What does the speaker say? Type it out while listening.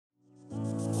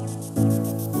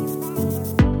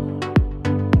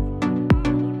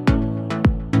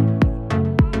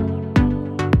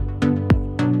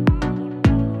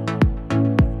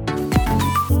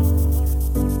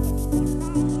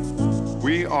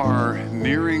are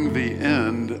nearing the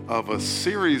end of a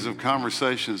series of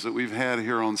conversations that we've had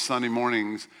here on Sunday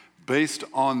mornings based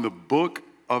on the book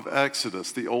of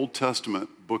Exodus, the Old Testament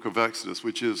book of Exodus,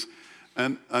 which is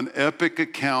an epic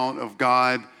account of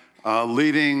God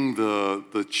leading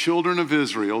the children of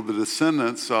Israel, the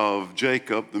descendants of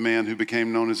Jacob, the man who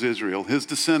became known as Israel. His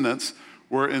descendants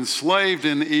were enslaved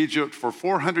in Egypt for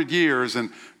 400 years,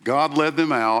 and God led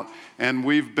them out, and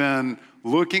we've been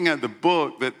looking at the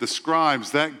book that describes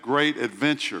that great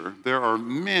adventure. There are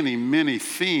many, many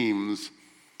themes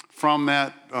from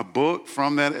that book,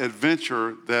 from that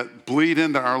adventure that bleed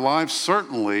into our lives,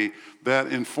 certainly that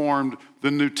informed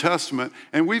the New Testament.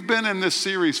 And we've been in this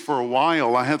series for a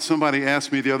while. I had somebody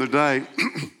ask me the other day,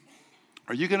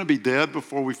 are you going to be dead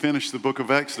before we finish the book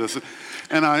of Exodus?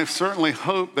 And I certainly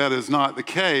hope that is not the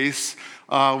case.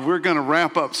 We're going to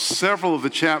wrap up several of the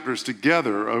chapters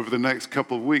together over the next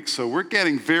couple of weeks. So we're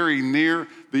getting very near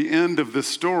the end of this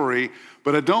story,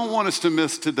 but I don't want us to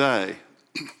miss today.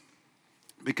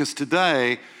 Because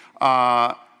today,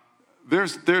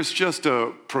 there's just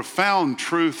a profound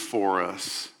truth for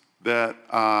us that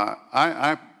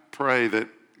I pray that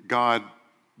God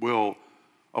will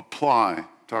apply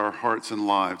to our hearts and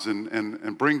lives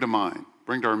and bring to mind,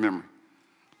 bring to our memory.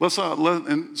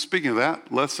 And speaking of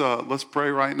that, let's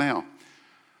pray right now.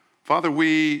 Father,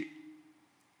 we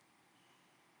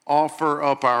offer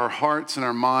up our hearts and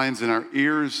our minds and our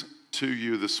ears to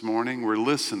you this morning. We're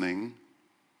listening.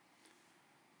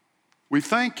 We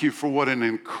thank you for what an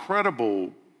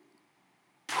incredible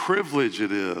privilege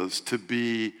it is to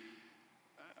be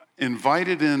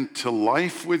invited into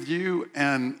life with you,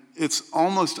 and it's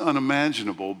almost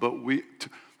unimaginable, but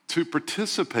to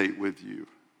participate with you.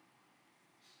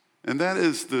 And that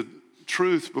is the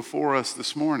truth before us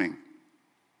this morning.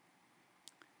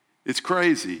 It's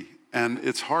crazy, and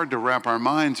it's hard to wrap our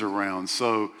minds around,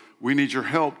 so we need your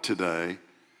help today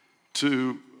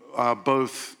to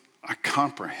both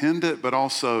comprehend it, but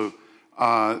also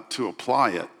to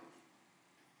apply it.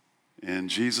 In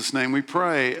Jesus' name we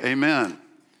pray, amen.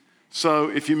 So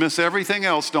if you miss everything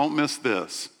else, don't miss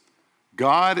this.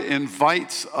 God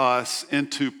invites us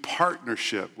into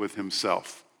partnership with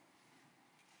himself.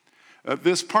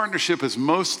 This partnership is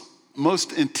most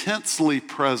intensely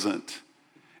present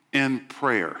in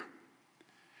prayer.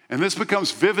 And this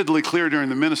becomes vividly clear during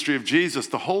the ministry of Jesus.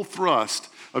 The whole thrust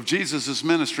of Jesus'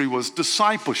 ministry was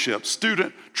discipleship,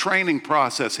 student training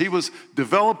process. He was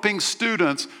developing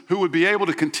students who would be able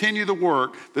to continue the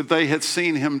work that they had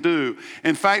seen him do.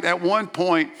 In fact, at one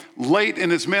point, late in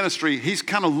his ministry, he's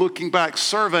kind of looking back,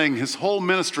 surveying his whole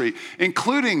ministry,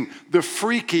 including the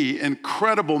freaky,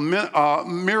 incredible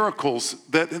miracles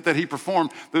that he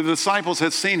performed, that the disciples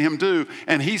had seen him do.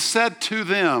 And he said to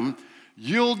them,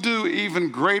 "You'll do even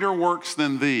greater works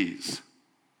than these."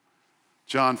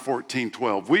 John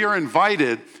 14:12. We are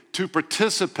invited to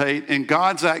participate in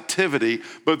God's activity,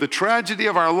 but the tragedy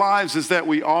of our lives is that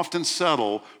we often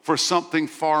settle for something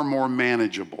far more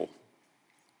manageable.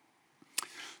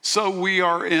 So we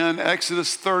are in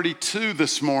Exodus 32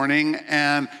 this morning,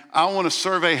 and I want to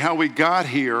survey how we got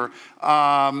here.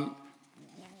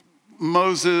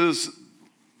 Moses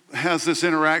has this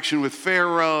interaction with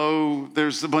Pharaoh.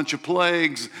 There's a bunch of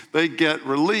plagues. They get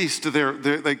released.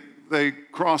 They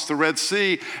cross the Red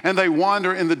Sea, and they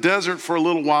wander in the desert for a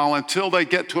little while until they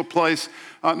get to a place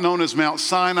known as Mount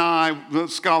Sinai. The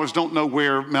scholars don't know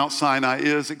where Mount Sinai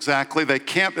is exactly. They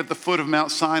camped at the foot of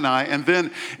Mount Sinai. And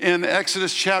then in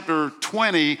Exodus chapter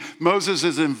 20, Moses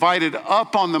is invited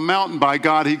up on the mountain by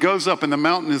God. He goes up, and the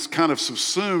mountain is kind of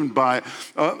subsumed by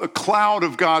a cloud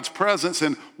of God's presence.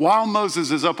 And while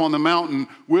Moses is up on the mountain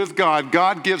with God,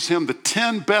 God gives him the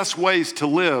 10 best ways to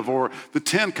live, or the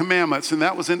 10 commandments. And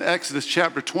that was in Exodus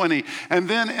chapter 20. And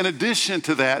then in addition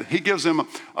to that, he gives him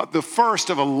the first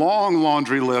of a long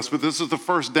laundry list, but this is the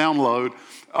first download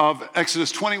of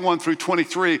Exodus 21 through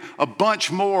 23, a bunch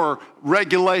more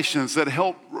regulations that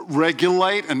help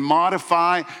regulate and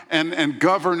modify and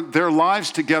govern their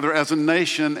lives together as a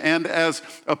nation and as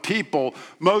a people.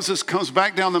 Moses comes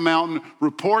back down the mountain,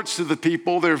 reports to the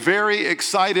people. They're very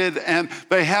excited, and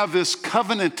they have this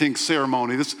covenanting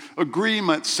ceremony, this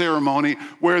agreement ceremony,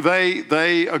 where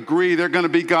they agree they're going to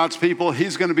be God's people.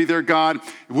 He's going to be their God.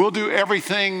 We'll do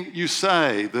everything you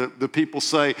say, the people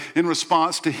say, in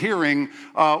response to hearing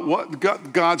what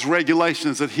God's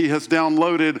regulations that he has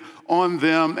downloaded on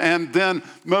them. And then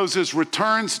Moses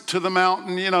returns to the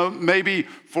mountain, maybe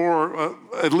for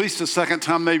at least a second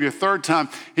time, maybe a third time.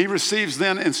 He receives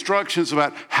then instructions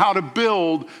about how to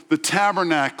build the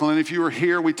tabernacle. And if you were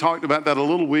here, we talked about that a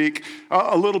little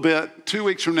bit. 2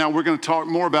 weeks from now, we're going to talk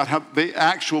more about how the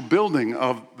actual building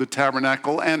of the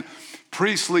tabernacle. And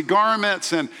priestly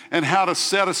garments and how to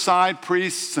set aside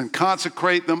priests and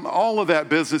consecrate them, all of that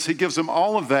business. He gives them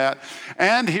all of that.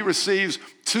 And he receives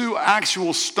 2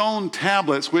 actual stone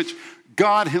tablets, which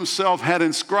God himself had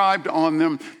inscribed on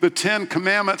them the 10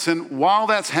 commandments. And while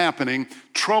that's happening,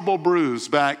 trouble brews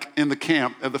back in the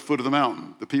camp at the foot of the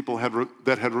mountain, the people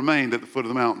that had remained at the foot of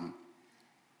the mountain.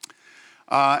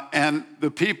 And the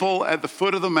people at the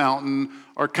foot of the mountain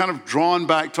are kind of drawn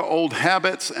back to old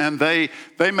habits, and they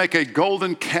make a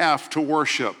golden calf to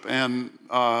worship. And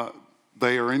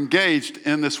they are engaged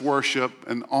in this worship.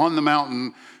 And on the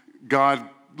mountain, God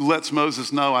lets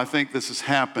Moses know, I think this is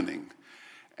happening.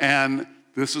 And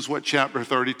this is what chapter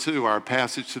 32, our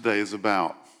passage today, is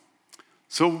about.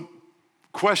 So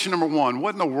question number 1,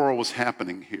 what in the world was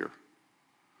happening here?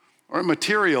 Or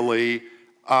materially,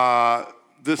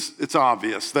 it's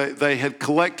obvious. They had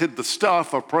collected the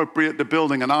stuff appropriate to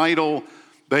building an idol.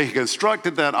 They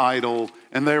constructed that idol,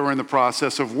 and they were in the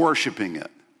process of worshiping it.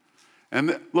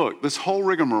 And look, this whole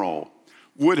rigmarole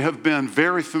would have been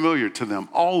very familiar to them,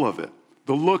 all of it.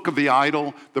 The look of the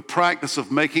idol, the practice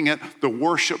of making it, the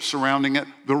worship surrounding it,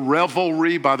 the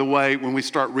revelry. By the way, when we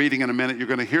start reading in a minute, you're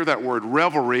going to hear that word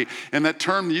revelry. And that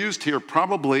term used here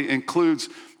probably includes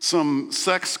some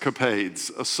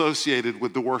sexcapades associated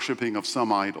with the worshiping of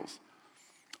some idols.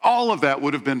 All of that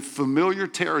would have been familiar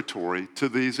territory to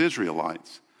these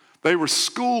Israelites. They were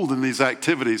schooled in these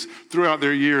activities throughout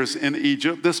their years in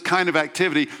Egypt. This kind of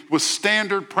activity was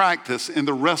standard practice in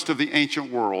the rest of the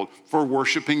ancient world for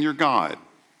worshiping your God.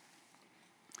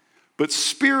 But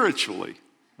spiritually,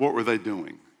 what were they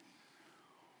doing?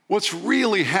 What's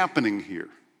really happening here?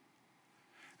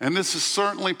 And this is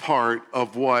certainly part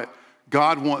of what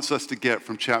God wants us to get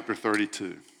from chapter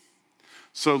 32.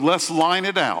 So let's line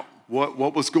it out,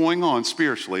 what was going on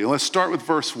spiritually. Let's start with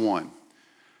verse 1.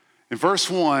 In verse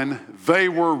 1, they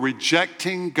were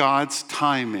rejecting God's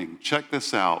timing. Check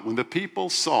this out. When the people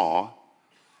saw,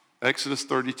 Exodus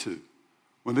 32,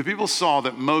 when the people saw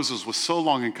that Moses was so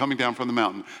long in coming down from the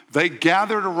mountain, they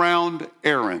gathered around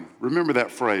Aaron. Remember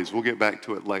that phrase. We'll get back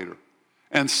to it later.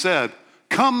 And said,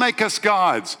 come make us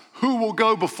gods. Who will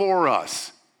go before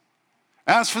us?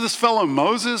 As for this fellow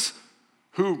Moses,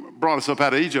 who brought us up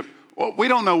out of Egypt, well, we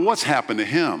don't know what's happened to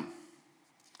him.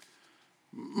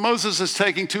 Moses is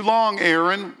taking too long,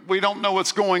 Aaron. We don't know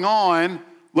what's going on.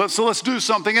 So let's do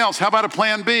something else. How about a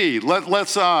plan B?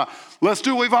 Let's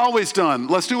do what we've always done.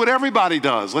 Let's do what everybody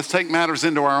does. Let's take matters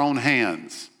into our own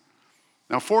hands.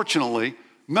 Now, fortunately,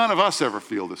 none of us ever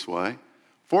feel this way.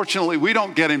 Fortunately, we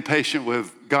don't get impatient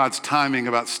with God's timing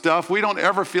about stuff. We don't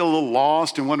ever feel a little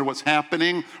lost and wonder what's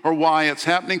happening or why it's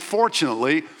happening.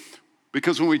 Fortunately,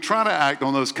 because when we try to act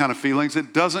on those kind of feelings,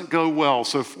 it doesn't go well.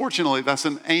 So fortunately, that's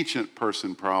an ancient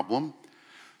person problem.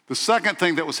 The second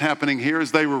thing that was happening here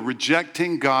is they were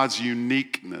rejecting God's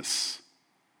uniqueness.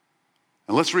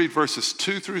 And let's read verses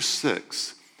 2 through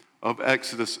 6 of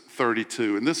Exodus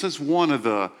 32. And this is one of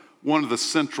the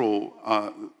central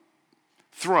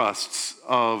thrusts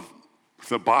of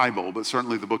the Bible, but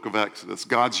certainly the book of Exodus,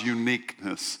 God's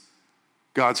uniqueness,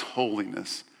 God's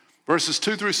holiness. Verses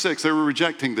 2 through 6, they were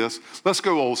rejecting this. Let's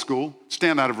go old school.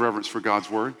 Stand out of reverence for God's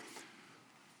word.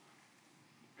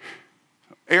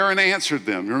 Aaron answered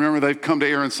them. You remember they've come to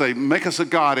Aaron and say, make us a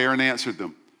god. Aaron answered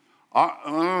them.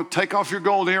 Take off your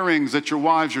gold earrings that your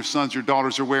wives, your sons, your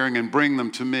daughters are wearing and bring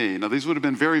them to me. Now these would have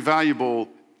been very valuable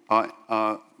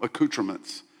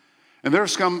accoutrements. And there are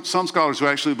some scholars who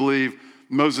actually believe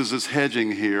Moses is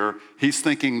hedging here. He's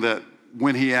thinking that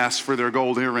when he asks for their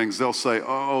gold earrings, they'll say,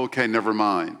 oh, okay, never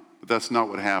mind. But that's not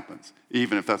what happens,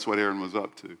 even if that's what Aaron was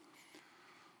up to.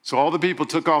 So all the people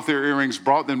took off their earrings,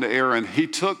 brought them to Aaron. He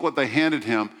took what they handed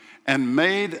him and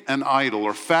made an idol,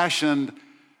 or fashioned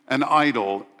an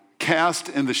idol cast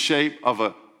in the shape of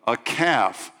a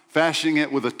calf, fashioning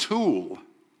it with a tool.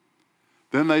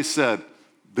 Then they said,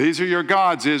 these are your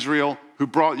gods, Israel, who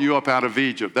brought you up out of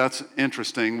Egypt. That's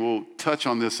interesting. We'll touch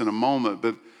on this in a moment.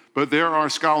 But there are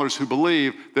scholars who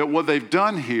believe that what they've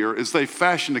done here is they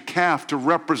fashioned a calf to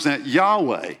represent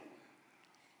Yahweh.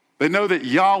 They know that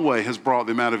Yahweh has brought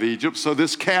them out of Egypt. So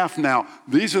this calf now,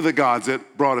 these are the gods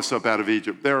that brought us up out of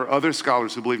Egypt. There are other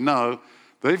scholars who believe, no,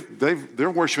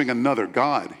 they're worshiping another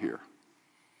god here.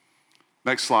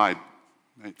 Next slide.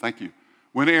 Hey, thank you.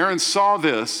 When Aaron saw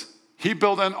this, he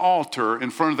built an altar in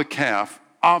front of the calf,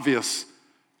 obvious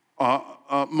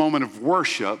moment of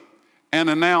worship, and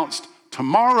announced,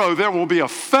 tomorrow there will be a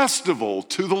festival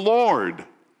to the Lord.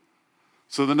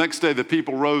 So the next day the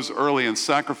people rose early and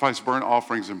sacrificed burnt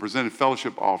offerings and presented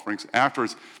fellowship offerings.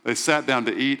 Afterwards they sat down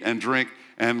to eat and drink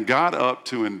and got up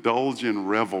to indulge in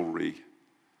revelry.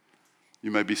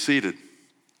 You may be seated.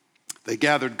 They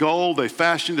gathered gold, they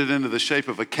fashioned it into the shape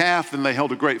of a calf, and they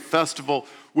held a great festival,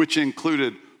 which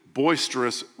included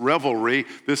boisterous revelry.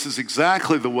 This is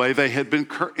exactly the way they had been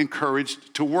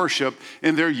encouraged to worship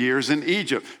in their years in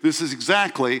Egypt. This is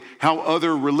exactly how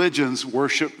other religions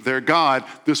worship their God.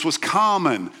 This was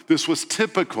common. This was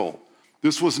typical.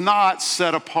 This was not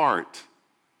set apart.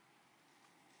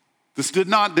 This did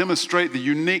not demonstrate the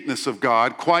uniqueness of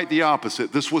God, quite the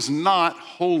opposite. This was not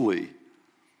holy.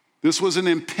 This was an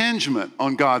impingement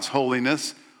on God's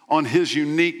holiness, on his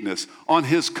uniqueness, on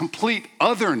his complete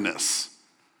otherness.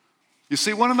 You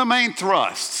see, one of the main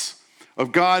thrusts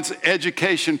of God's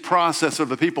education process of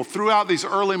the people throughout these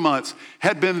early months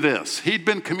had been this. He'd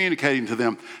been communicating to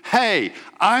them, hey,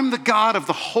 I'm the God of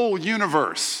the whole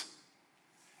universe,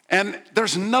 and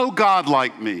there's no God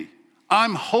like me.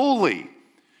 I'm holy.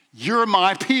 You're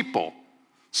my people,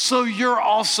 so you're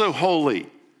also holy.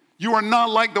 You are not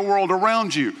like the world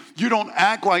around you. You don't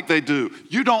act like they do.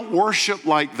 You don't worship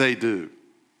like they do.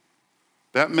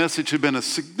 That message had been a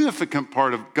significant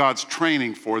part of God's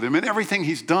training for them and everything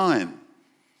he's done.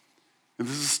 And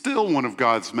this is still one of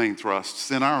God's main thrusts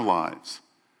in our lives.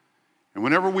 And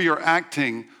whenever we are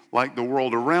acting like the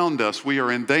world around us, we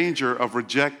are in danger of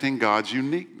rejecting God's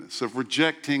uniqueness, of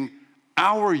rejecting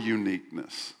our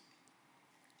uniqueness.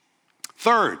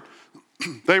 Third,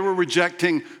 they were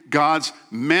rejecting God's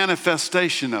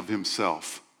manifestation of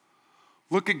himself.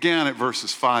 Look again at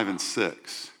verses 5 and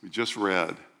 6 we just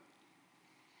read.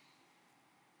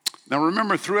 Now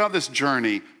remember, throughout this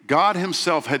journey, God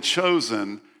himself had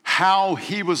chosen how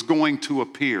he was going to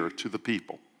appear to the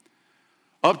people.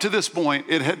 Up to this point,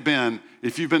 it had been,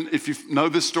 if you know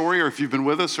this story, or if you've been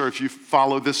with us, or if you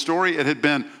follow this story, it had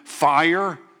been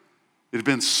fire, it had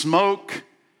been smoke,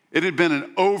 it had been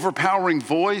an overpowering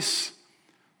voice.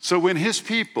 So when his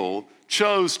people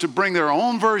chose to bring their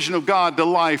own version of God to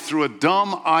life through a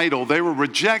dumb idol, they were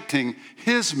rejecting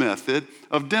his method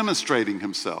of demonstrating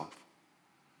himself.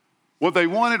 What they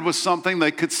wanted was something they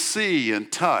could see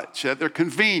and touch at their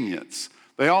convenience.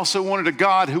 They also wanted a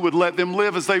God who would let them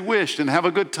live as they wished and have a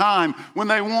good time when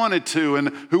they wanted to, and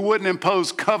who wouldn't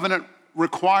impose covenant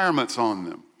requirements on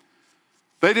them.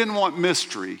 They didn't want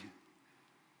mystery.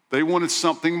 They wanted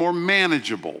something more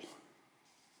manageable.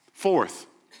 Fourth,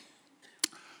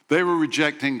 they were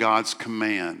rejecting God's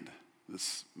command.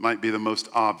 This might be the most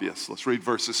obvious. Let's read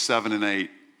verses 7 and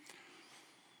 8.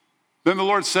 Then the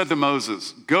Lord said to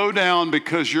Moses, "Go down,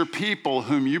 because your people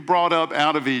whom you brought up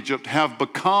out of Egypt have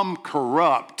become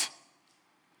corrupt.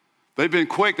 They've been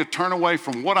quick to turn away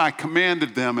from what I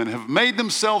commanded them and have made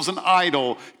themselves an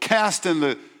idol cast in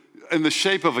the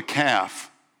shape of a calf."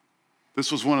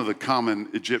 This was one of the common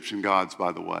Egyptian gods,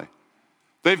 by the way.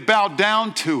 They've bowed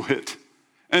down to it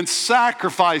and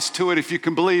sacrificed to it, if you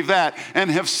can believe that,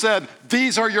 and have said,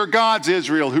 "These are your gods,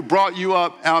 Israel, who brought you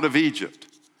up out of Egypt."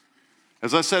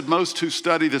 As I said, most who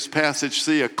study this passage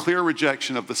see a clear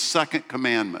rejection of the second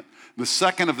commandment. The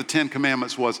second of the 10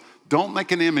 commandments was, don't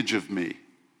make an image of me.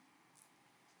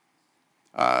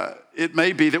 It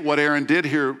may be that what Aaron did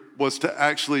here was to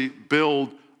actually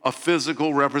build a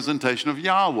physical representation of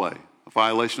Yahweh, a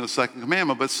violation of the second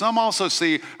commandment. But some also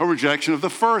see a rejection of the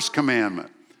first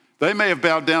commandment. They may have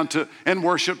bowed down to and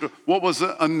worshiped what was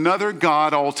another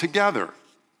God altogether.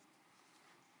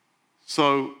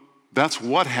 So that's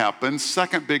what happened.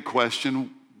 Second big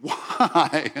question,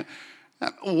 why?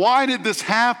 Why did this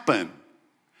happen?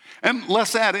 And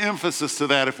let's add emphasis to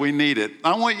that if we need it.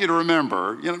 I want you to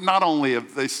remember, not only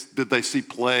did they see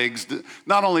plagues,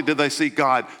 not only did they see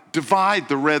God divide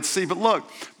the Red Sea, but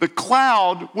look, the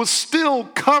cloud was still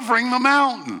covering the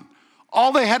mountain.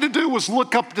 All they had to do was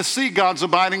look up to see God's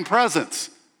abiding presence.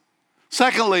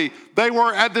 Secondly, they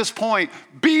were at this point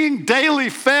being daily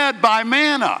fed by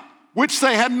manna, which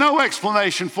they had no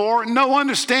explanation for, no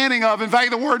understanding of. In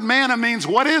fact, the word manna means,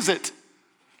 what is it?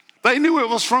 They knew it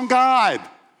was from God.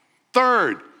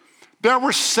 Third, there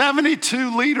were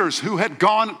 72 leaders who had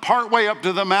gone partway up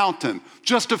to the mountain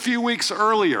just a few weeks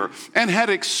earlier and had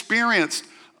experienced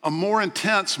a more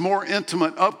intense, more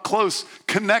intimate, up-close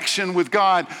connection with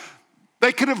God.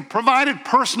 They could have provided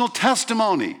personal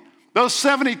testimony. Those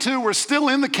 72 were still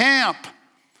in the camp.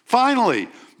 Finally,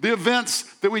 the events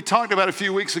that we talked about a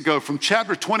few weeks ago from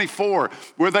chapter 24,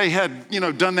 where they had,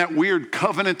 done that weird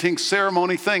covenanting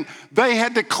ceremony thing, they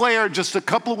had declared just a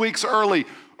couple of weeks earlier,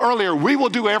 we will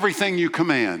do everything you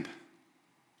command.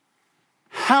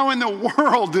 How in the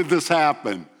world did this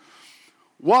happen?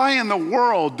 Why in the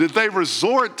world did they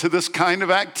resort to this kind of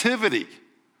activity?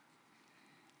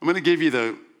 I'm going to give you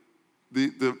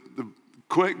the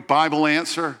quick Bible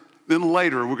answer. Then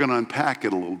later we're going to unpack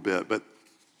it a little bit. But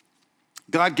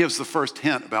God gives the first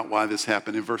hint about why this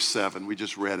happened in verse 7. We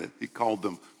just read it. He called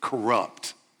them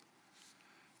corrupt.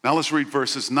 Now let's read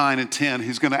verses 9 and 10.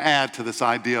 He's going to add to this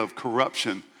idea of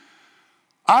corruption.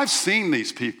 I've seen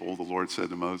these people, the Lord said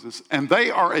to Moses, and they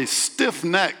are a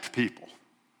stiff-necked people.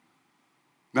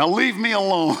 Now leave me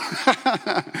alone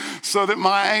so that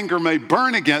my anger may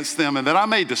burn against them and that I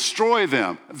may destroy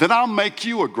them, that I'll make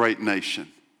you a great nation.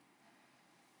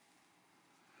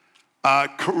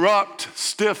 Corrupt,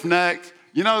 stiff-necked.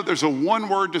 You know, there's a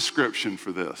one-word description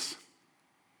for this.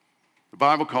 The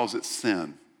Bible calls it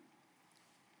sin.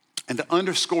 And to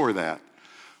underscore that,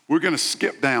 we're going to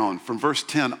skip down from verse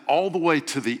 10 all the way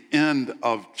to the end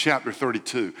of chapter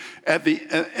 32.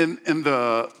 In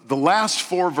the last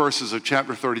 4 verses of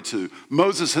chapter 32,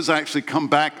 Moses has actually come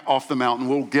back off the mountain.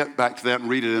 We'll get back to that and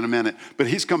read it in a minute. But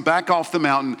he's come back off the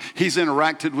mountain. He's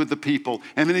interacted with the people.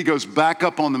 And then he goes back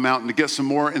up on the mountain to get some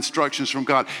more instructions from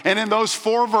God. And in those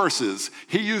 4 verses,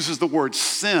 he uses the word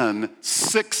sin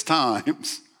 6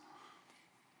 times.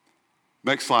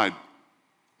 Next slide.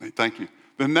 Thank you.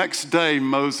 The next day,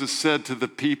 Moses said to the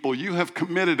people, you have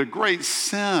committed a great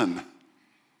sin.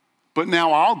 But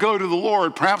now I'll go to the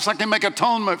Lord. Perhaps I can make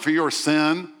atonement for your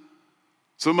sin.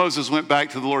 So Moses went back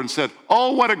to the Lord and said,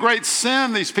 oh, what a great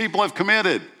sin these people have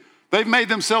committed. They've made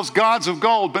themselves gods of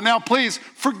gold. But now please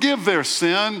forgive their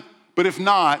sin. But if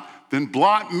not, then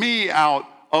blot me out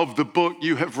of the book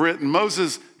you have written.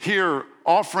 Moses here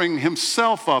offering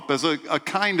himself up as a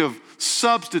kind of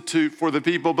substitute for the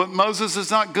people, but Moses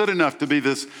is not good enough to be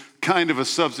this kind of a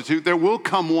substitute. There will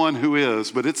come one who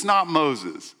is, but it's not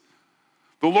Moses.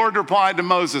 The Lord replied to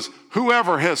Moses,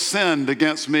 whoever has sinned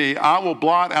against me, I will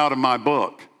blot out of my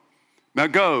book. Now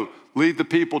go, lead the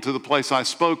people to the place I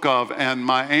spoke of, and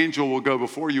my angel will go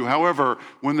before you. However,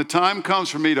 when the time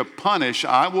comes for me to punish,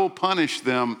 I will punish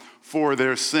them for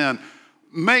their sin.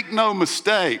 Make no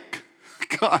mistake,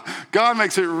 God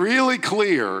makes it really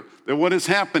clear that what has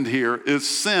happened here is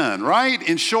sin, right?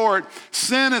 In short,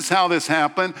 sin is how this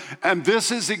happened, and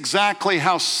this is exactly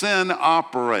how sin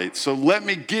operates. So let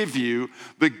me give you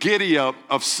the giddy-up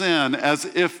of sin as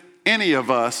if any of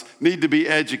us need to be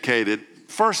educated.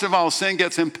 First of all, sin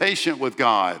gets impatient with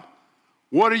God.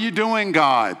 What are you doing,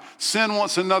 God? Sin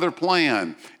wants another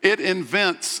plan. It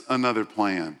invents another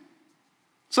plan.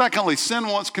 Secondly, sin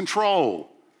wants control.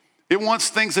 It wants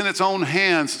things in its own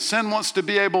hands. Sin wants to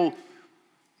be able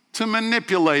to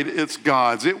manipulate its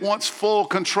gods. It wants full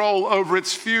control over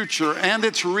its future and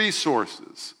its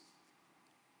resources.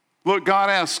 Look, God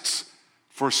asks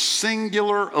for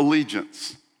singular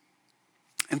allegiance.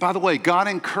 And by the way, God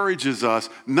encourages us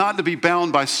not to be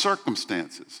bound by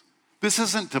circumstances. This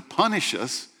isn't to punish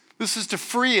us. This is to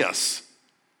free us.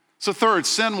 So third,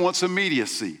 sin wants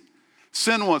immediacy.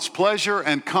 Sin wants pleasure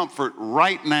and comfort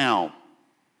right now.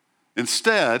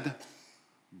 Instead,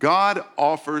 God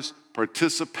offers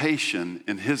participation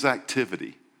in his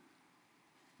activity.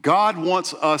 God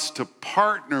wants us to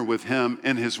partner with him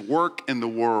in his work in the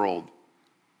world.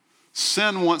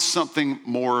 Sin wants something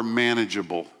more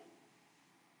manageable.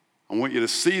 I want you to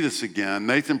see this again.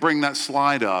 Nathan, bring that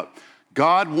slide up.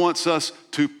 God wants us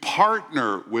to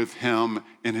partner with him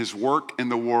in his work in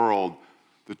the world.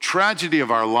 The tragedy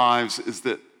of our lives is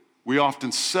that we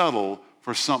often settle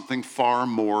for something far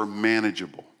more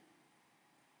manageable.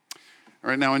 All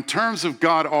right, now in terms of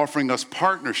God offering us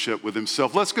partnership with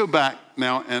himself, let's go back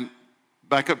now and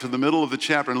back up to the middle of the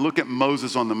chapter and look at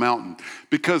Moses on the mountain,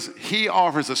 because he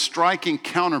offers a striking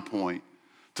counterpoint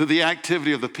to the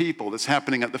activity of the people that's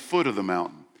happening at the foot of the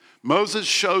mountain. Moses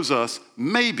shows us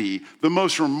maybe the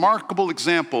most remarkable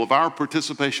example of our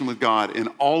participation with God in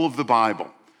all of the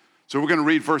Bible. So we're going to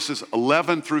read verses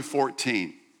 11 through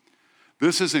 14.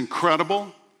 This is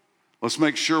incredible. Let's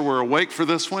make sure we're awake for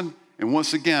this one. And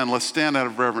once again, let's stand out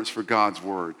of reverence for God's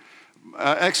word.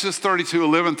 Exodus 32,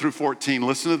 11 through 14.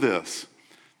 Listen to this.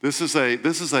 This is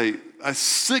a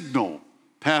signal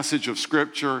passage of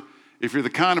scripture. If you're the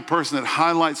kind of person that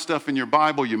highlights stuff in your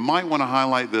Bible, you might want to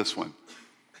highlight this one.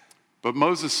 But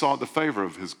Moses sought the favor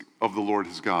of the Lord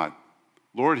his God.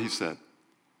 Lord, he said,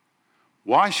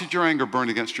 why should your anger burn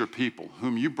against your people,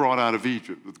 whom you brought out of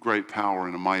Egypt with great power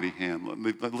and a mighty hand?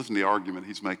 Listen to the argument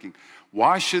he's making.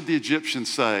 Why should the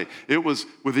Egyptians say it was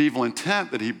with evil intent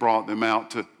that he brought them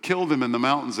out to kill them in the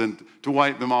mountains and to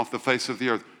wipe them off the face of the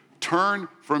earth? Turn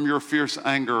from your fierce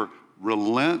anger,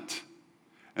 relent,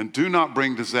 and do not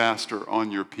bring disaster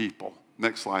on your people.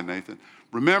 Next slide, Nathan.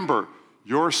 Remember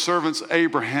your servants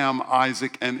Abraham,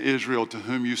 Isaac, and Israel, to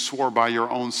whom you swore by your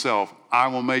own self, I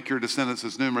will make your descendants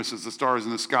as numerous as the stars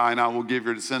in the sky, and I will give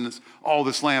your descendants all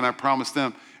this land I promised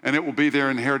them, and it will be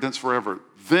their inheritance forever.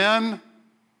 Then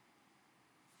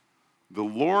the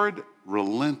Lord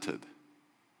relented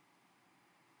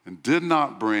and did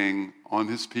not bring on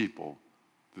his people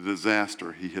the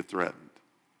disaster he had threatened.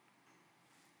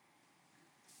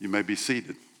 You may be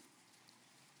seated.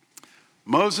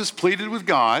 Moses pleaded with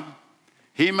God.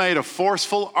 He made a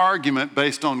forceful argument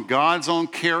based on God's own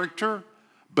character,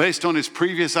 based on his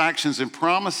previous actions and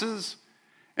promises,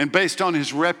 and based on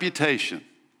his reputation.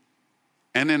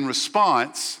 And in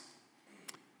response,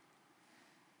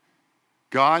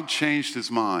 God changed his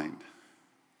mind.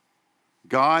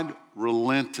 God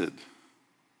relented.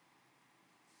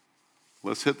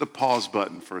 Let's hit the pause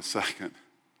button for a second.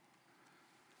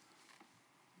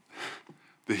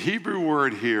 The Hebrew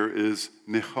word here is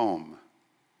nihom.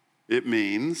 It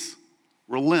means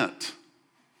relent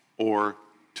or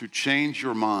to change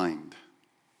your mind.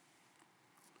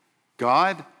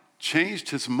 God changed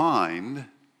his mind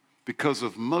because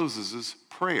of Moses'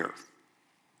 prayer.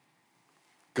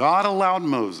 God allowed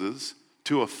Moses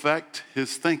to affect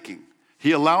his thinking.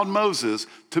 He allowed Moses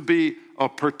to be a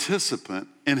participant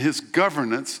in his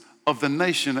governance of the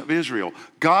nation of Israel.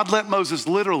 God let Moses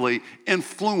literally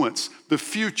influence the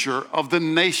future of the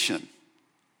nation.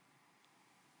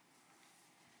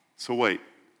 So wait,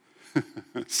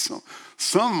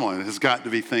 someone has got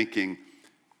to be thinking,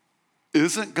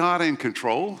 isn't God in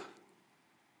control?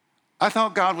 I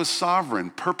thought God was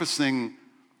sovereign, purposing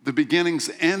the beginnings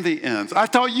and the ends. I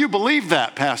thought you believed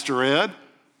that, Pastor Ed.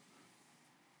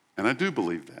 And I do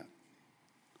believe that.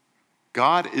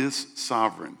 God is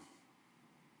sovereign.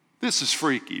 This is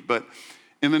freaky, but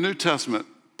in the New Testament,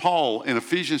 Paul in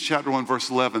Ephesians chapter 1, verse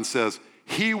 11 says,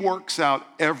 he works out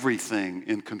everything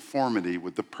in conformity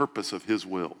with the purpose of his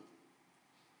will.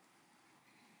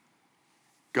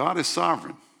 God is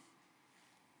sovereign.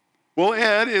 Well,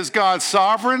 Ed, is God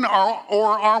sovereign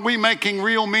or are we making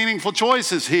real meaningful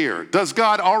choices here? Does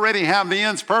God already have the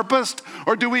ends purposed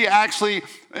or do we actually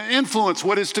influence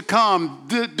what is to come?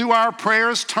 Do our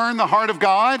prayers turn the heart of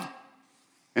God?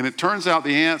 And it turns out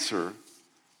the answer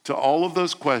to all of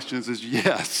those questions is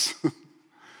yes.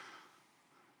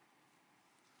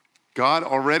 God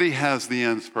already has the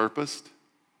ends purposed,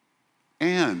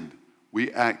 and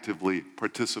we actively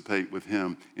participate with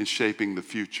him in shaping the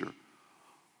future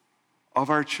of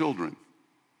our children,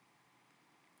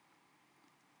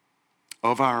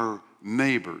 of our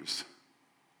neighbors,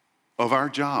 of our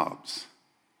jobs,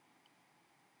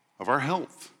 of our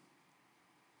health.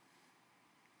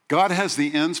 God has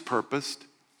the ends purposed,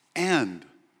 and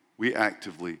we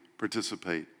actively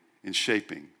participate in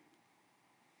shaping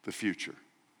the future.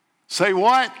 Say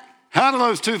what? How do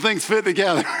those two things fit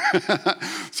together?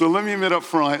 So let me admit up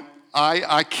front,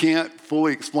 I can't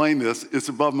fully explain this. It's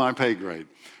above my pay grade.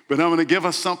 But I'm going to give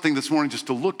us something this morning just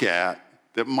to look at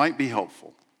that might be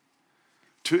helpful.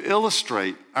 To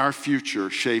illustrate our future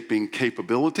shaping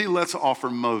capability, let's offer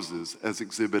Moses as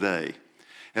Exhibit A.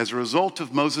 As a result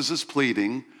of Moses'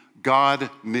 pleading, God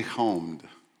nihomed.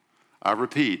 I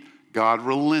repeat, God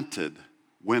relented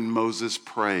when Moses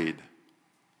prayed.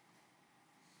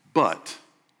 But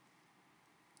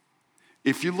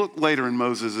if you look later in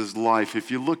Moses' life, if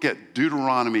you look at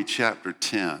Deuteronomy chapter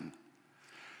 10,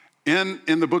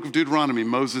 in the book of Deuteronomy,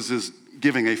 Moses is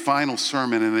giving a final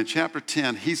sermon, and in chapter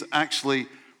 10, he's actually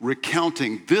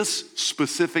recounting this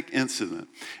specific incident.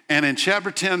 And in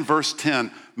chapter 10, verse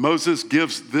 10, Moses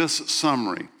gives this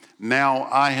summary. Now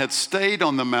I had stayed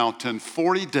on the mountain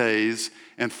 40 days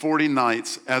and 40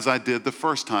 nights as I did the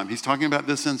first time. He's talking about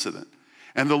this incident.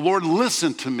 And the Lord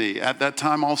listened to me at that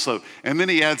time also. And then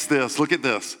he adds this, look at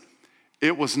this.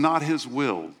 It was not his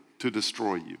will to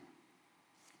destroy you.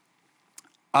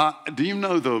 Do you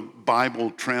know the Bible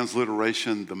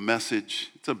transliteration, the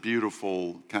Message? It's a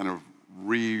beautiful kind of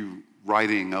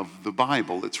rewriting of the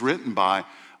Bible. It's written by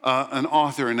an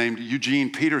author named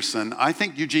Eugene Peterson. I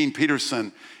think Eugene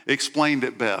Peterson explained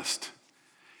it best.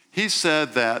 He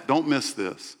said that, don't miss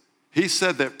this, he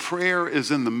said that prayer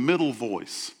is in the middle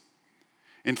voice.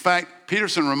 In fact,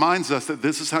 Peterson reminds us that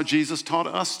this is how Jesus taught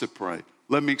us to pray.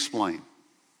 Let me explain.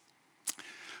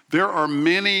 There are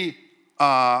many,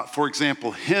 for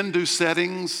example, Hindu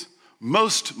settings,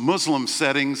 most Muslim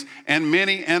settings, and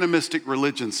many animistic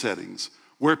religion settings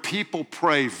where people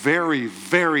pray very,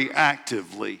 very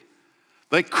actively.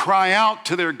 They cry out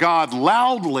to their God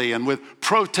loudly and with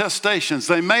protestations.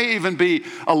 They may even be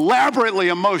elaborately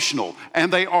emotional,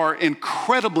 and they are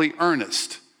incredibly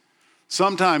earnest.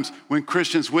 Sometimes when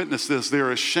Christians witness this,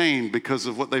 they're ashamed because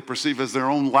of what they perceive as their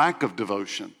own lack of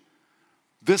devotion.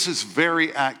 This is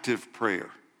very active prayer.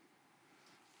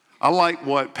 I like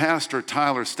what Pastor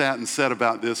Tyler Staton said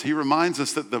about this. He reminds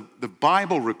us that the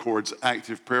Bible records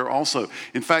active prayer also.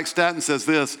 In fact, Staton says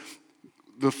this,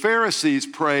 the Pharisees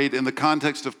prayed in the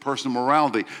context of personal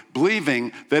morality,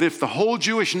 believing that if the whole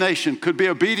Jewish nation could be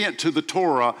obedient to the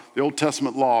Torah, the Old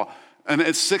Testament law, and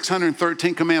its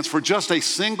 613 commands for just a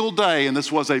single day, and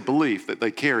this was a belief that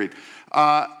they carried,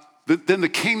 then the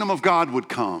kingdom of God would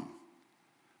come.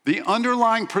 The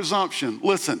underlying presumption,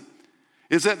 listen,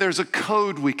 is that there's a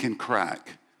code we can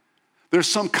crack. There's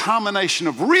some combination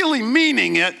of really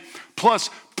meaning it plus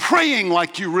praying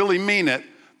like you really mean it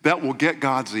that will get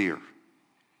God's ear.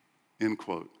 End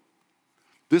quote.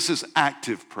 This is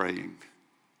active praying.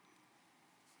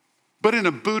 But in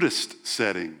a Buddhist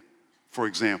setting, for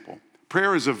example,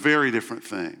 prayer is a very different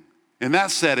thing. In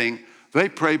that setting, they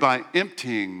pray by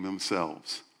emptying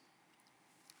themselves.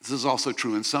 This is also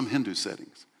true in some Hindu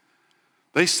settings.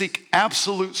 They seek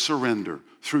absolute surrender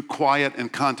through quiet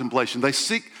and contemplation. They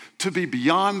seek to be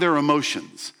beyond their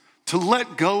emotions, to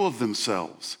let go of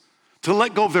themselves, to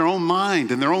let go of their own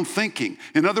mind and their own thinking.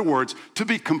 In other words, to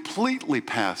be completely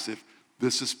passive.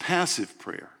 This is passive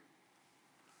prayer.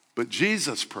 But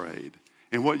Jesus prayed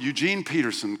in what Eugene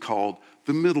Peterson called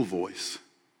the middle voice.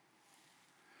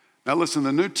 Now listen,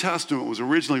 the New Testament was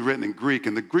originally written in Greek,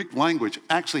 and the Greek language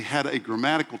actually had a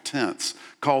grammatical tense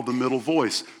called the middle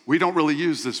voice. We don't really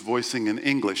use this voicing in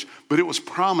English, but it was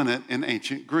prominent in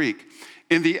ancient Greek.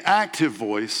 In the active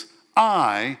voice,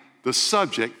 I, the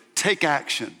subject, take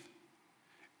action.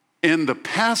 In the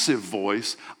passive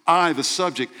voice, I, the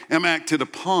subject, am acted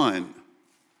upon.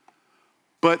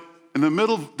 But in the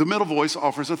middle voice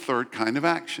offers a third kind of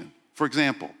action. For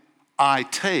example, I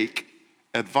take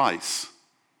advice.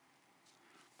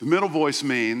 The middle voice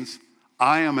means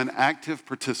I am an active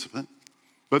participant,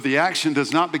 but the action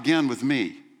does not begin with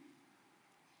me.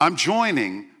 I'm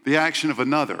joining the action of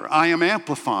another. I am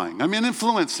amplifying. I'm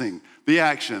influencing the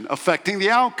action, affecting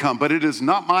the outcome, but it is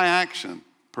not my action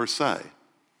per se.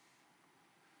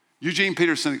 Eugene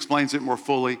Peterson explains it more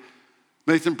fully.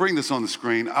 Nathan, bring this on the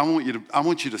screen. I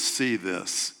want you to see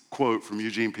this quote from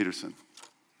Eugene Peterson.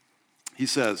 He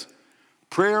says,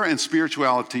 prayer and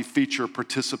spirituality feature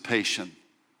participation,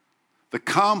 the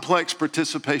complex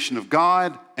participation of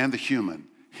God and the human,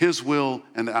 his will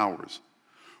and ours.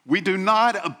 We do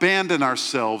not abandon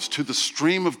ourselves to the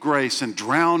stream of grace and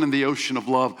drown in the ocean of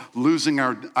love, losing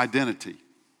our identity.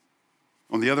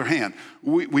 On the other hand,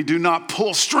 we do not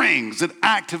pull strings that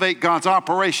activate God's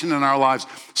operation in our lives,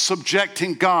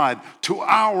 subjecting God to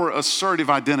our assertive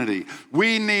identity.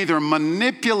 We neither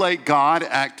manipulate God,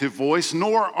 active voice,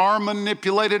 nor are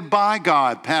manipulated by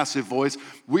God, passive voice.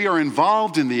 We are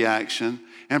involved in the action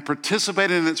and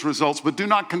participate in its results, but do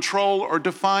not control or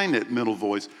define it, middle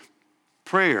voice.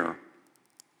 Prayer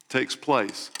takes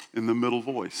place in the middle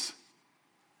voice.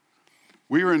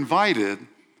 We are invited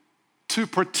to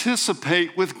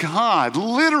participate with God,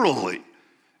 literally.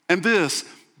 And this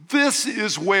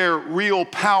is where real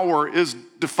power is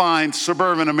defined,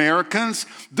 suburban Americans.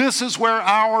 This is where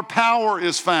our power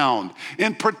is found,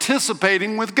 in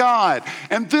participating with God.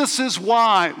 And this is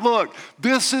why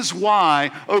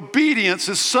obedience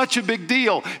is such a big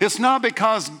deal. It's not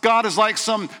because God is like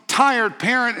some tired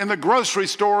parent in the grocery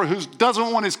store who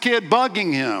doesn't want his kid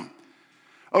bugging him.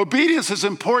 Obedience is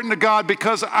important to God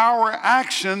because our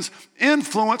actions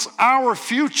influence our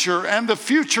future and the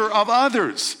future of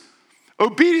others.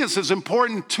 Obedience is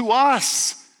important to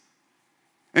us,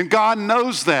 and God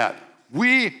knows that.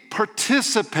 We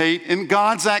participate in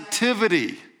God's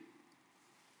activity.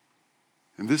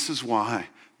 And this is why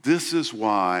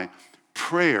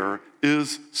prayer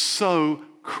is so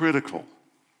critical.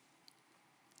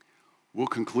 We'll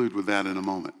conclude with that in a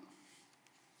moment.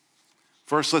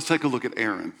 First, let's take a look at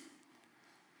Aaron.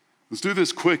 Let's do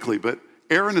this quickly, but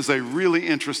Aaron is a really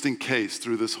interesting case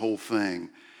through this whole thing.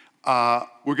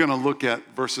 We're going to look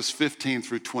at verses 15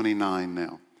 through 29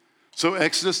 now. So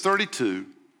Exodus 32,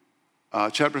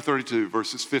 chapter 32,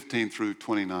 verses 15 through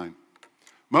 29.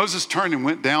 Moses turned and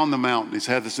went down the mountain. He's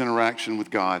had this interaction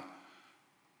with God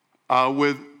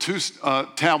with two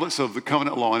tablets of the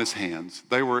covenant law in his hands.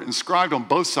 They were inscribed on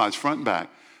both sides, front and back.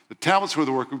 The tablets were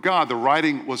the work of God. The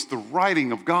writing was the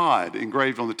writing of God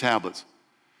engraved on the tablets.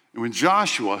 And when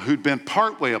Joshua, who'd been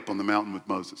partway up on the mountain with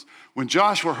Moses, when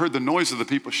Joshua heard the noise of the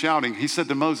people shouting, he said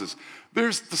to Moses,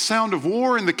 "There's the sound of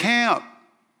war in the camp."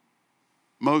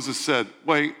 Moses said,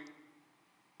 "Wait,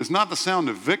 it's not the sound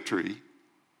of victory.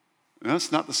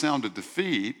 That's not the sound of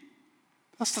defeat.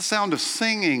 That's the sound of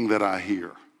singing that I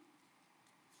hear."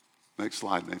 Next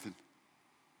slide, Nathan.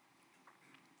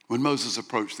 When Moses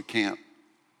approached the camp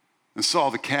and saw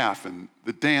the calf and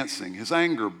the dancing, his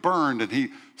anger burned, and he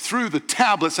threw the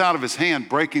tablets out of his hand,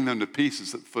 breaking them to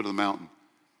pieces at the foot of the mountain.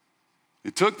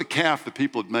 He took the calf the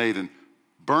people had made and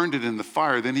burned it in the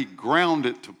fire. Then he ground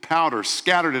it to powder,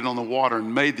 scattered it on the water,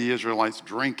 and made the Israelites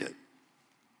drink it.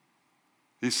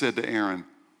 He said to Aaron,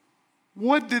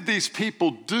 "What did these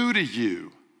people do to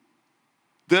you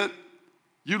that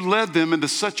you led them into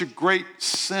such a great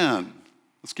sin?"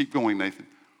 Let's keep going, Nathan.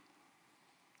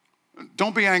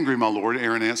 "Don't be angry, my lord,"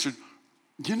 Aaron answered.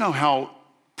 "You know how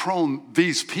prone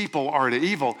these people are to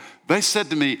evil. They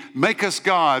said to me, 'Make us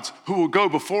gods who will go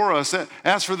before us.'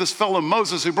 As for this fellow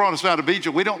Moses who brought us out of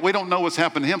Egypt, we don't know what's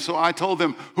happened to him. So I told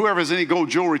them, 'Whoever has any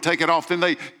gold jewelry, take it off.' Then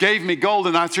they gave me gold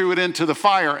and I threw it into the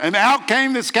fire. And out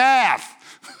came this calf."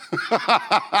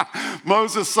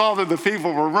 Moses saw that the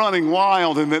people were running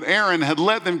wild and that Aaron had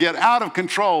let them get out of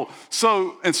control,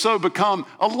 so become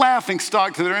a laughing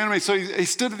stock to their enemies. So he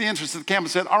stood at the entrance of the camp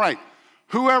and said, "All right,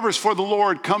 whoever's for the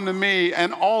Lord, come to me."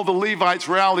 And all the Levites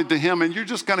rallied to him. And you're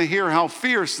just going to hear how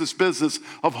fierce this business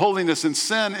of holiness and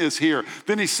sin is here.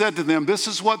 Then he said to them, "This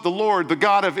is what the Lord, the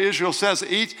God of Israel, says.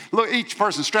 Each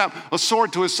person strap a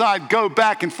sword to his side. Go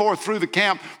back and forth through the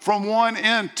camp from one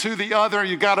end to the other."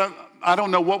 I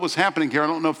don't know what was happening here. I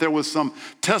don't know if there was some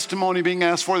testimony being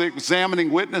asked for, the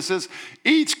examining witnesses.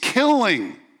 Each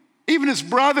killing, even his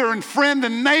brother and friend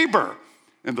and neighbor.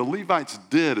 And the Levites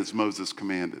did as Moses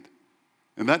commanded.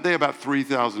 And that day about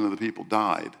 3,000 of the people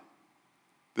died.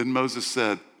 Then Moses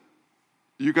said,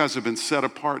 "You guys have been set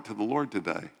apart to the Lord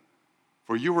today,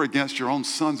 for you were against your own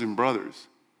sons and brothers,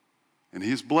 and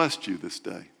he's blessed you this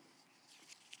day."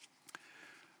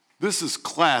 This is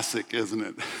classic, isn't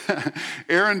it?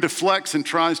 Aaron deflects and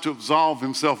tries to absolve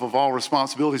himself of all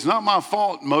responsibility. "It's not my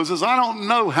fault, Moses. I don't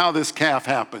know how this calf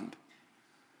happened."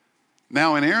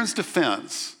 Now, in Aaron's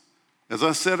defense, as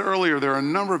I said earlier, there are a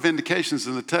number of indications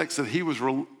in the text that he was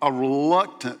a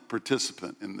reluctant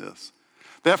participant in this.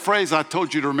 That phrase I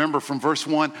told you to remember from verse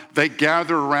 1, they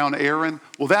gathered around Aaron.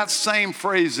 Well, that same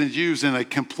phrase is used in a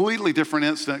completely different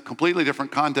incident, completely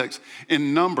different context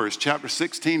in Numbers chapter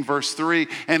 16, verse 3,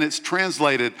 and it's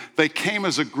translated, they came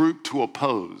as a group to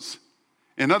oppose.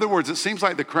 In other words, it seems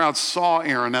like the crowd saw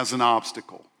Aaron as an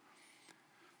obstacle.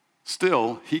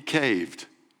 Still, he caved.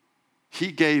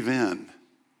 He gave in.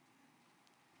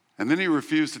 And then he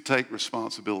refused to take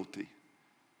responsibility.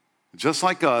 Just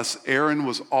like us, Aaron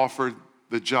was offered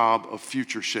the job of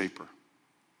future shaper.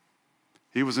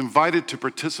 He was invited to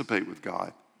participate with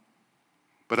God,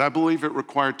 but I believe it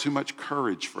required too much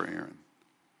courage for Aaron.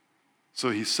 So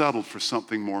he settled for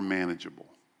something more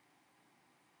manageable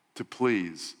to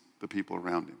please the people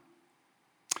around him.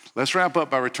 Let's wrap up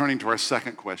by returning to our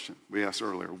second question we asked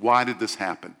earlier. Why did this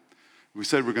happen? We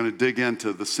said we're going to dig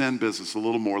into the sin business a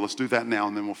little more. Let's do that now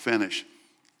and then we'll finish.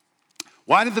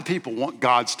 Why did the people want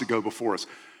gods to go before us?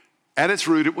 At its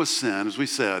root, it was sin, as we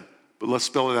said, but let's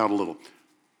spell it out a little.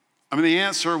 The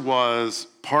answer was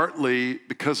partly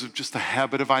because of just a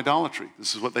habit of idolatry.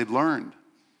 This is what they'd learned.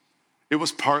 It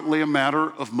was partly a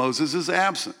matter of Moses'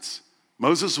 absence.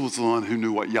 Moses was the one who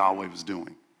knew what Yahweh was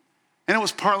doing. And it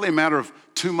was partly a matter of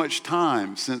too much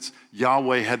time since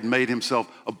Yahweh had made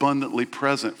himself abundantly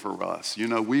present for us. You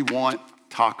know, we want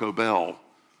Taco Bell.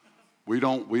 We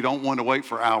don't want to wait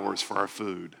for hours for our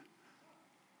food.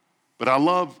 But I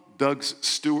love Doug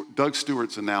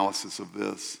Stewart's analysis of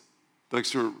this. Doug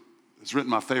Stewart has written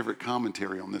my favorite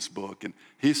commentary on this book, and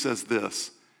he says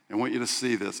this, and I want you to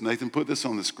see this. Nathan, put this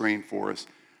on the screen for us.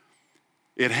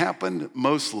 It happened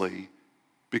mostly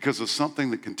because of something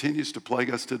that continues to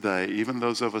plague us today, even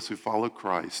those of us who follow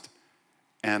Christ,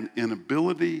 an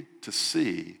inability to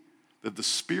see that the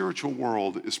spiritual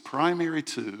world is primary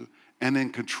to and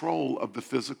in control of the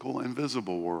physical and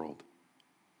visible world.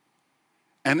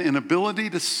 An inability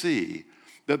to see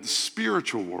that the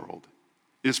spiritual world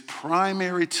is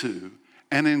primary to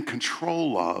and in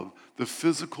control of the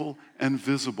physical and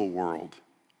visible world.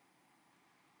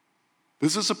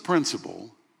 This is a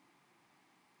principle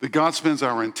that God spends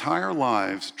our entire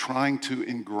lives trying to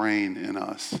ingrain in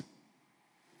us,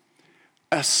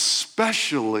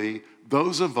 especially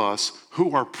those of us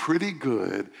who are pretty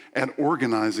good at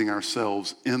organizing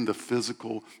ourselves in the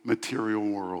physical, material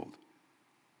world.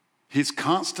 He's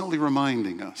constantly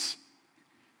reminding us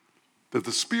that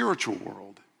the spiritual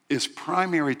world is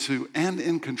primary to and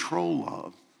in control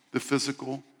of the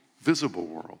physical, visible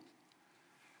world.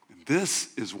 And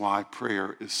this is why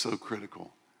prayer is so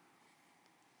critical.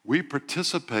 We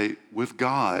participate with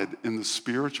God in the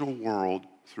spiritual world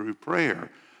through prayer.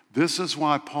 This is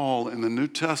why Paul in the New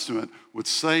Testament would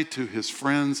say to his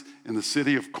friends in the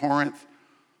city of Corinth,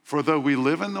 "For though we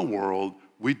live in the world,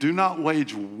 we do not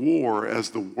wage war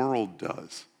as the world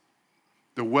does.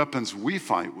 The weapons we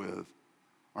fight with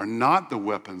are not the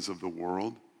weapons of the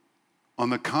world. On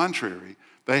the contrary,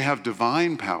 they have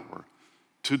divine power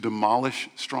to demolish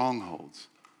strongholds.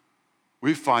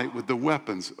 We fight with the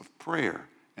weapons of prayer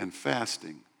and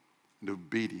fasting and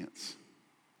obedience.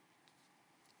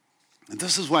 And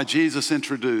this is why Jesus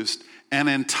introduced an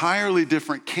entirely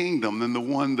different kingdom than the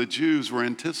one the Jews were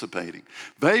anticipating.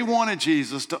 They wanted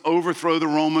Jesus to overthrow the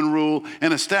Roman rule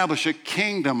and establish a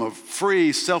kingdom of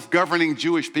free, self-governing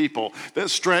Jewish people that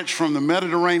stretched from the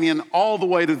Mediterranean all the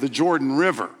way to the Jordan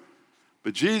River.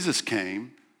 But Jesus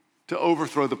came to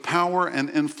overthrow the power and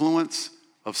influence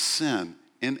of sin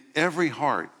in every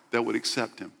heart that would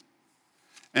accept him,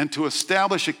 and to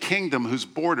establish a kingdom whose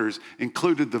borders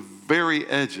included the very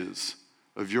edges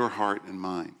of your heart and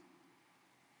mine.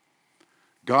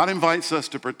 God invites us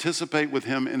to participate with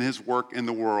him in his work in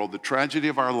the world. The tragedy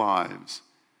of our lives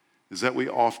is that we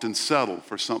often settle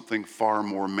for something far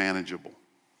more manageable.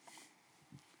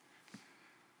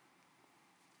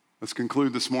 Let's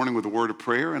conclude this morning with a word of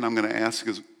prayer, and I'm going to ask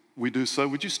as we do so,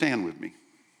 would you stand with me?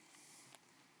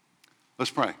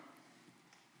 Let's pray.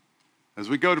 As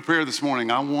we go to prayer this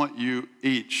morning, I want you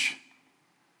each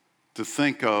to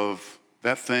think of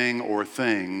that thing or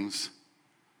things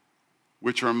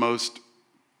which are most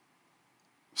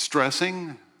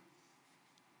stressing,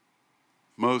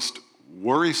 most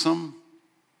worrisome,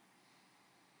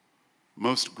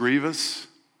 most grievous,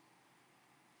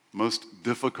 most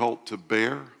difficult to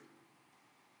bear.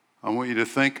 I want you to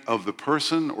think of the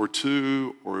person or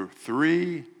two or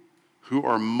three who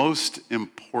are most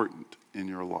important in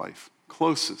your life,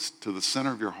 closest to the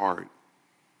center of your heart,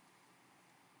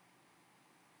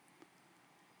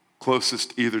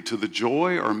 closest either to the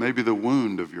joy or maybe the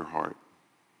wound of your heart.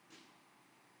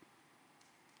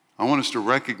 I want us to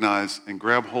recognize and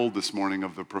grab hold this morning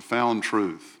of the profound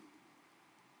truth.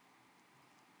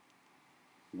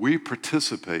 We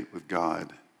participate with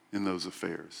God in those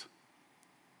affairs.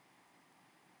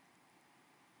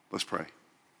 Let's pray.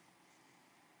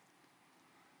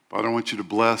 Father, I want you to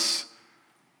bless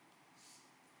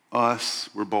us.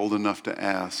 We're bold enough to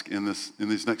ask in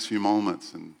these next few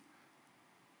moments, and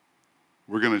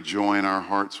we're going to join our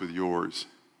hearts with yours.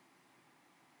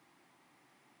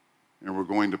 And we're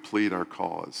going to plead our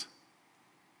cause.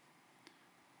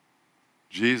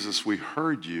 Jesus, we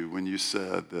heard you when you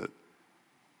said that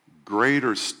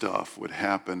greater stuff would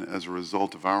happen as a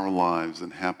result of our lives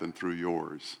than happened through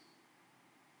yours.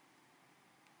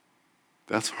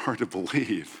 That's hard to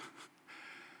believe.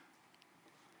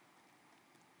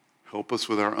 Help us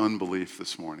with our unbelief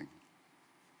this morning.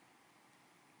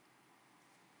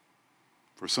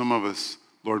 For some of us,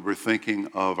 Lord, we're thinking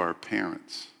of our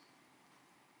parents.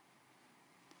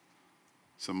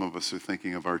 Some of us are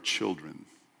thinking of our children.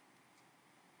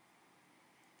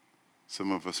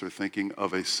 Some of us are thinking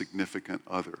of a significant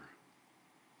other,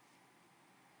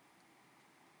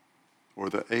 or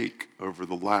the ache over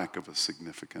the lack of a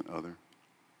significant other.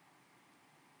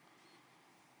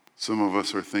 Some of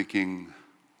us are thinking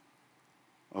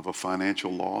of a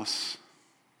financial loss,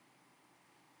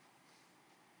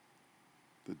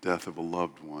 the death of a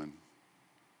loved one,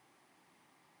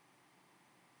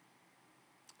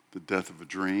 the death of a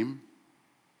dream,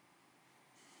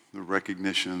 the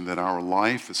recognition that our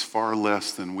life is far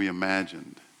less than we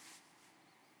imagined.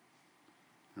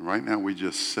 And right now we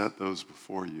just set those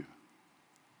before you.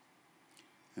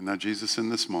 And now, Jesus, in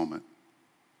this moment,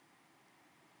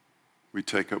 we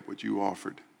take up what you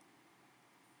offered.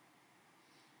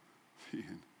 The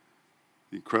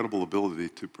incredible ability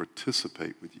to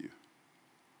participate with you.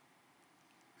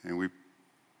 And we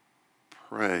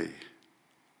pray,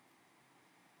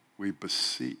 we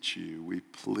beseech you, we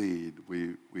plead,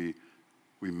 we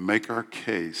make our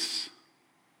case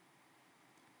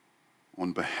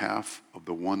on behalf of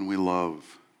the one we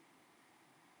love,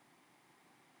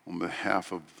 on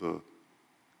behalf of the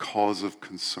cause of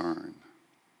concern,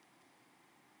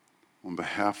 on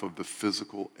behalf of the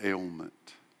physical ailment,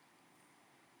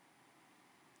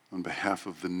 on behalf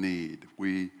of the need.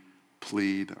 We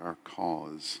plead our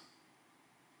cause.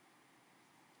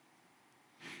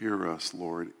 Hear us,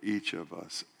 Lord, each of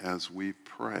us, as we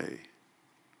pray.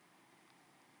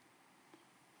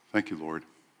 Thank you, Lord.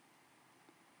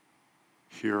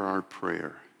 Hear our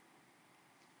prayer.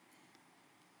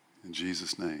 In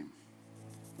Jesus' name,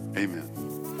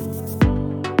 amen.